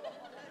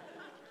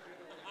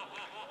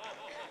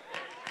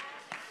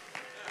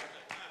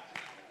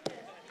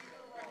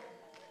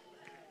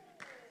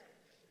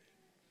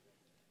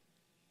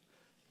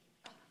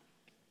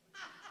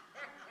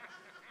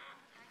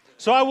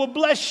 So I will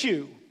bless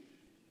you.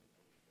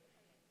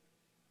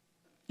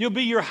 You'll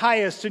be your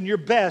highest and your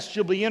best.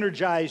 You'll be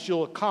energized.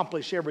 You'll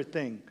accomplish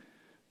everything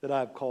that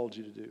I've called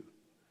you to do.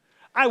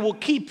 I will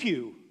keep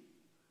you.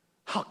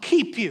 I'll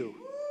keep you.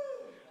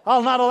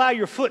 I'll not allow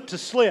your foot to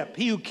slip.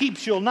 He who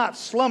keeps you will not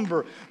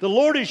slumber. The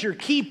Lord is your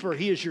keeper.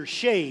 He is your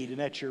shade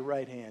and at your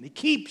right hand. He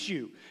keeps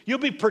you. You'll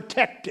be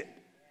protected.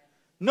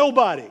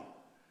 Nobody.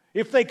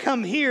 If they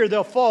come here,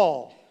 they'll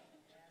fall.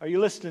 Are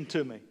you listening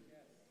to me?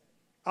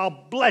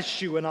 I'll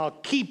bless you and I'll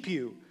keep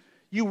you.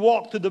 You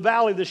walk through the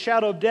valley of the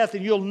shadow of death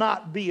and you'll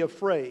not be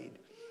afraid.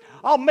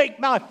 I'll make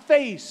my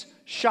face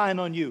shine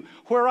on you.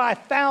 Where I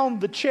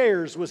found the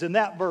chairs was in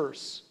that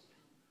verse.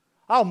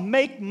 I'll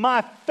make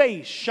my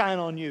face shine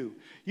on you.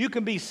 You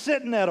can be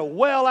sitting at a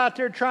well out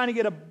there trying to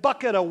get a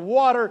bucket of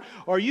water,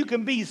 or you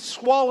can be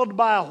swallowed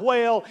by a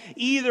whale.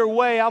 Either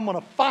way, I'm going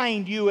to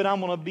find you and I'm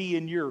going to be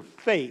in your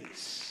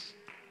face.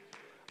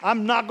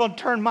 I'm not going to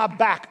turn my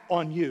back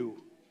on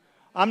you.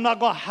 I'm not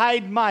going to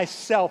hide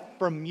myself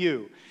from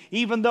you.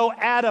 Even though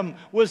Adam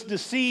was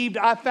deceived,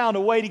 I found a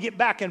way to get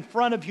back in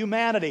front of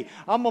humanity.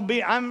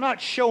 I'm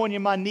not showing you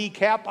my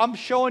kneecap. I'm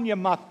showing you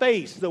my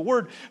face. The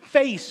word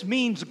face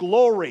means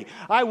glory.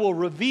 I will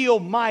reveal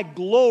my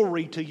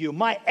glory to you,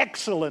 my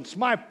excellence,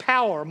 my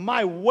power,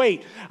 my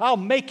weight. I'll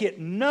make it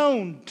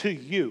known to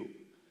you.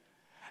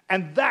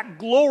 And that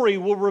glory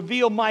will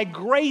reveal my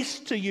grace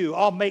to you.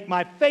 I'll make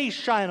my face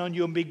shine on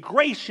you and be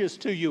gracious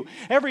to you.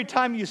 Every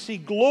time you see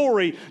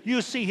glory,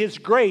 you see His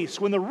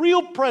grace. When the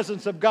real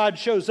presence of God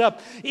shows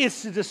up,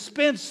 it's to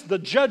dispense the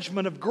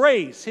judgment of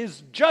grace.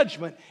 His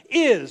judgment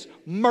is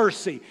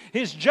mercy.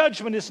 His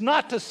judgment is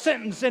not to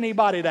sentence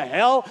anybody to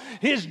hell.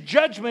 His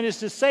judgment is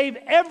to save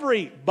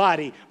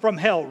everybody from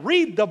hell.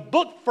 Read the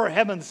book, for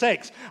heaven's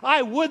sakes.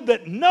 I would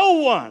that no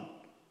one.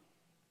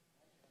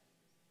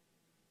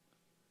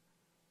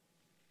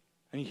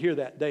 And you hear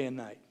that day and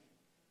night.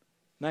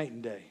 Night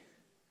and day.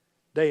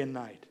 Day and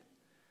night.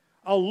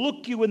 I'll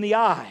look you in the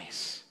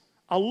eyes.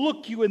 I'll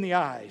look you in the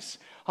eyes.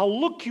 I'll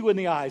look you in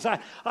the eyes.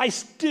 I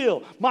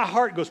still, my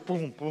heart goes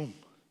boom, boom.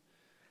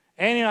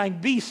 Annie and I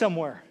can be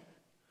somewhere.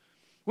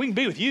 We can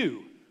be with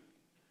you.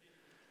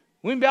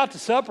 We can be out to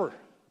supper.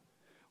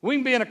 We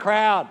can be in a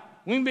crowd.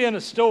 We can be in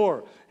a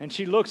store. And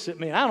she looks at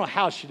me. I don't know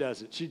how she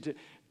does it. She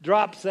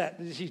drops that.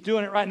 She's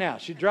doing it right now.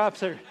 She drops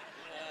her.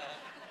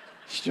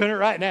 She's doing it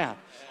right now.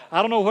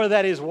 I don't know whether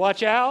that is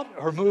watch out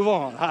or move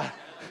on.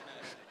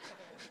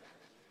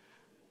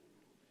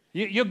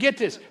 You'll get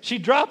this. She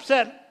drops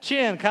that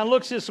chin, kind of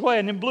looks this way,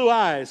 and then blue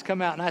eyes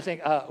come out, and I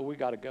think, we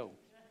got to go.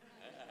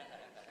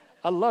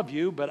 I love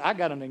you, but I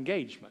got an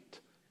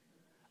engagement.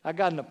 I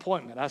got an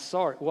appointment. I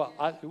saw it. Well,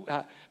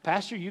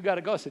 Pastor, you got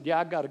to go. I said, yeah,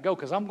 I got to go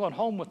because I'm going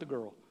home with the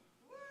girl.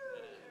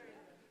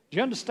 Do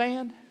you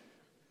understand?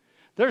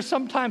 There's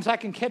sometimes I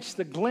can catch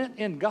the glint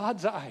in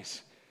God's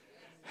eyes.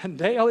 And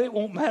Dale, it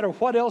won't matter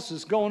what else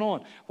is going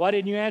on. Why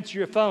didn't you answer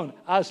your phone?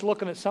 I was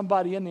looking at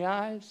somebody in the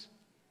eyes.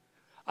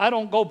 I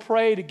don't go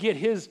pray to get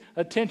His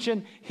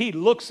attention. He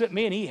looks at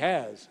me and He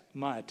has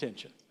my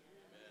attention.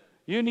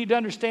 You need to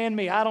understand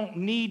me. I don't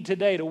need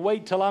today to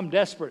wait till I'm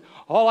desperate.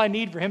 All I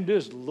need for Him to do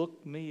is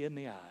look me in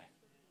the eye.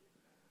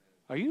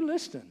 Are you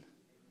listening?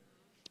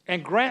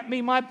 And grant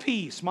me my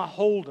peace, my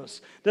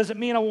wholeness. Doesn't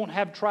mean I won't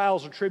have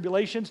trials or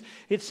tribulations.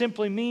 It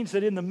simply means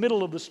that in the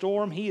middle of the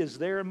storm, He is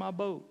there in my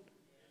boat.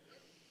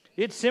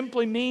 It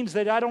simply means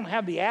that I don't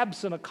have the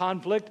absence of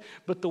conflict,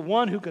 but the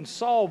one who can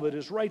solve it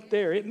is right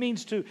there. It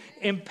means to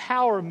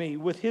empower me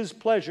with His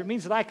pleasure. It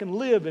means that I can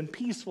live in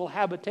peaceful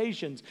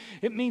habitations.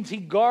 It means He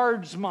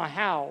guards my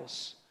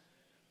house.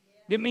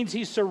 It means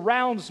He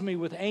surrounds me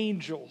with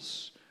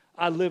angels.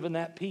 I live in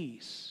that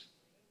peace.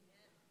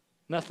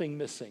 Nothing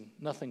missing,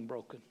 nothing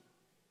broken.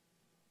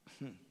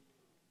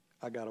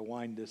 I got to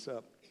wind this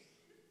up.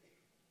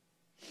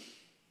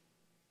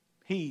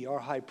 He, our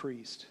high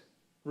priest,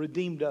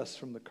 redeemed us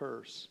from the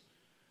curse,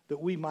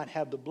 that we might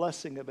have the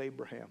blessing of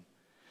Abraham.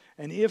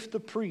 And if the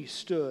priest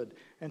stood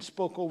and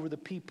spoke over the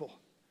people,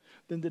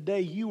 then the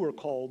day you were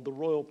called the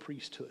royal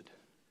priesthood,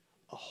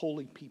 a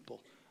holy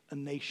people, a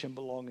nation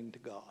belonging to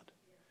God,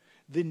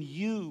 then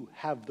you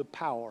have the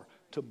power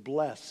to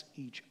bless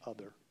each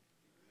other.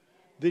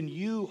 Then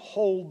you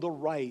hold the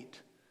right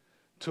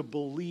to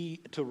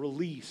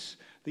release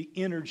the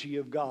energy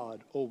of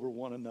God over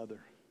one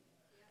another.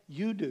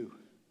 You do.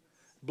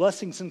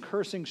 Blessings and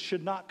cursings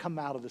should not come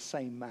out of the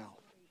same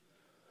mouth.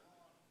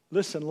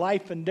 Listen,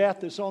 life and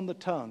death is on the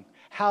tongue.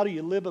 How do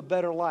you live a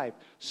better life?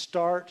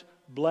 Start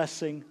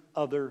blessing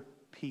other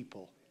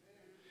people.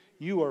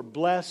 You are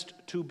blessed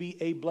to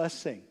be a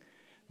blessing.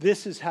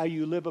 This is how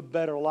you live a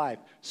better life.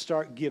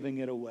 Start giving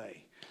it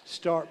away.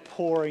 Start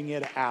pouring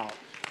it out.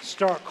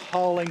 Start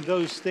calling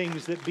those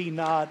things that be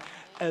not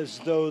as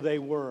though they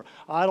were.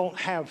 I don't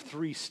have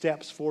 3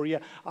 steps for you.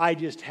 I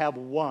just have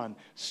one.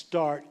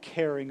 Start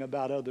caring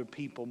about other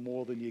people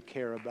more than you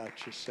care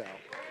about yourself.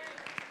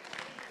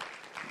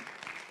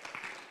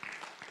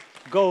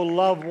 Go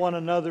love one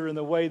another in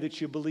the way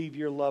that you believe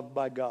you're loved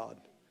by God.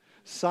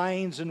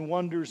 Signs and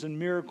wonders and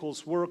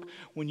miracles work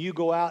when you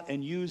go out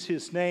and use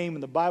His name.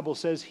 And the Bible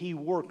says He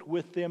worked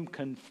with them,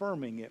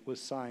 confirming it with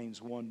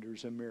signs,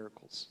 wonders, and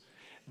miracles.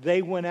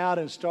 They went out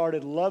and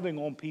started loving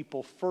on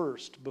people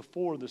first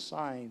before the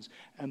signs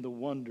and the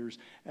wonders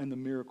and the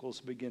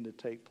miracles began to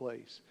take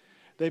place.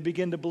 They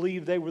began to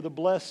believe they were the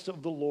blessed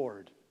of the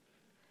Lord.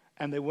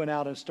 And they went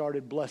out and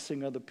started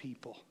blessing other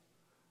people.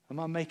 Am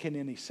I making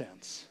any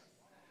sense?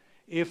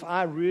 If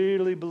I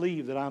really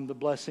believe that I'm the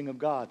blessing of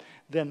God,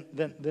 then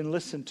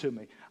listen to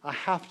me. I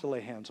have to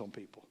lay hands on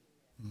people.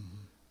 Mm-hmm.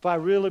 If I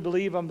really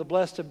believe I'm the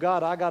blessed of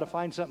God, I got to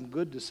find something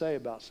good to say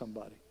about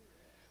somebody.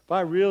 If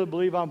I really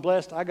believe I'm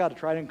blessed, I got to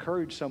try to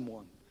encourage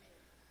someone.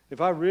 If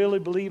I really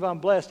believe I'm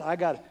blessed,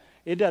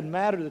 it doesn't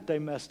matter that they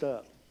messed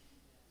up.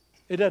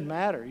 It doesn't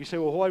matter. You say,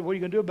 well, what are you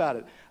going to do about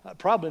it?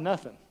 Probably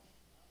nothing.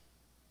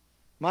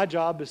 My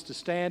job is to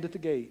stand at the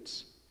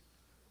gates,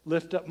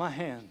 lift up my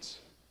hands,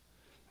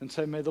 and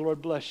say, may the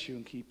Lord bless you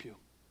and keep you.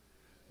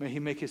 May He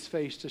make His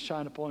face to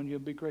shine upon you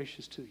and be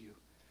gracious to you.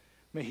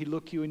 May He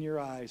look you in your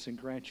eyes and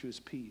grant you His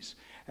peace.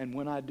 And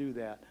when I do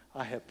that,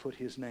 I have put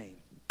His name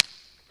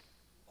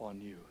on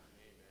you.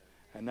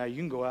 And now you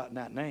can go out in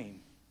that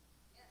name.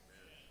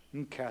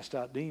 You can cast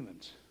out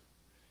demons.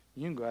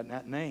 You can go out in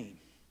that name.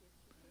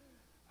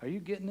 Are you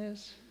getting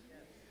this?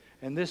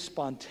 And this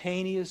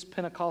spontaneous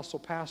Pentecostal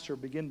pastor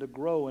began to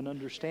grow in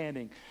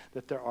understanding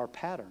that there are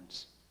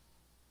patterns.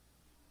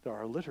 There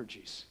are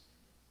liturgies.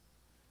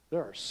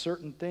 There are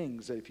certain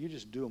things that if you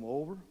just do them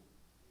over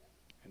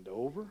and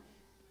over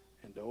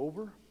and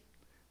over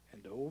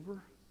and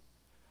over.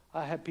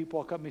 I had people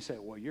walk up to me and say,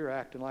 well, you're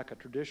acting like a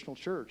traditional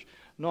church.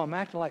 No, I'm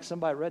acting like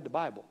somebody read the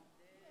Bible.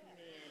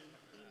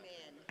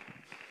 Amen.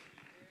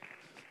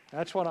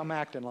 That's what I'm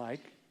acting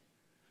like.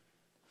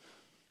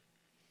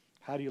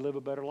 How do you live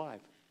a better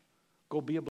life? Go be a